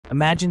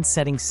Imagine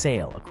setting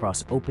sail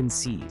across open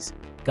seas,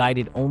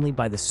 guided only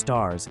by the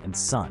stars and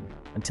sun,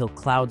 until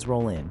clouds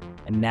roll in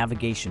and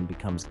navigation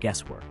becomes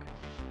guesswork.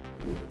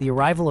 The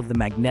arrival of the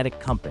magnetic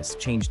compass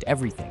changed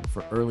everything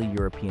for early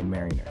European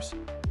mariners.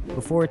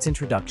 Before its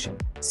introduction,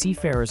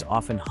 seafarers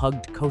often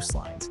hugged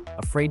coastlines,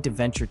 afraid to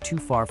venture too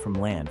far from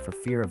land for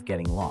fear of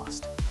getting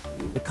lost.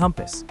 The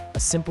compass, a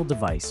simple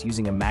device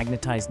using a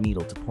magnetized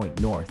needle to point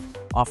north,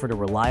 offered a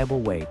reliable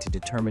way to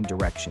determine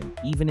direction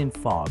even in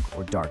fog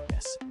or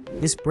darkness.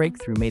 This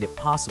breakthrough made it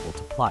possible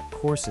to plot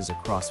courses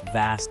across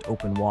vast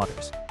open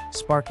waters,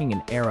 sparking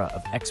an era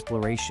of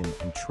exploration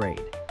and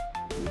trade.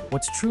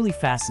 What's truly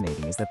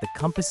fascinating is that the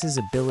compass's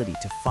ability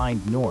to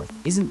find north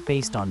isn't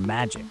based on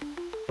magic,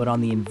 but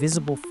on the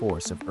invisible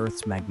force of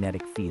Earth's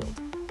magnetic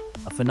field,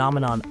 a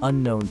phenomenon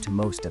unknown to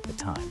most at the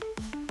time.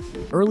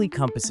 Early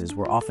compasses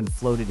were often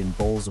floated in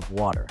bowls of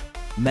water,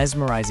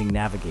 mesmerizing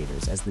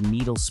navigators as the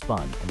needle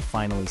spun and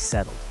finally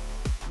settled.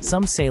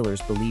 Some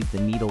sailors believed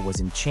the needle was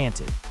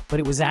enchanted,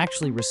 but it was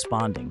actually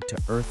responding to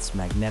Earth's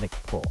magnetic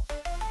pull.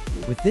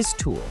 With this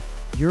tool,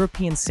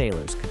 European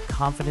sailors could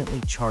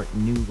confidently chart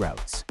new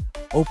routes,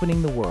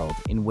 opening the world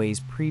in ways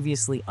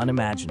previously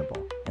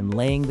unimaginable and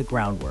laying the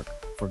groundwork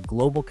for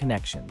global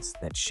connections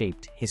that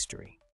shaped history.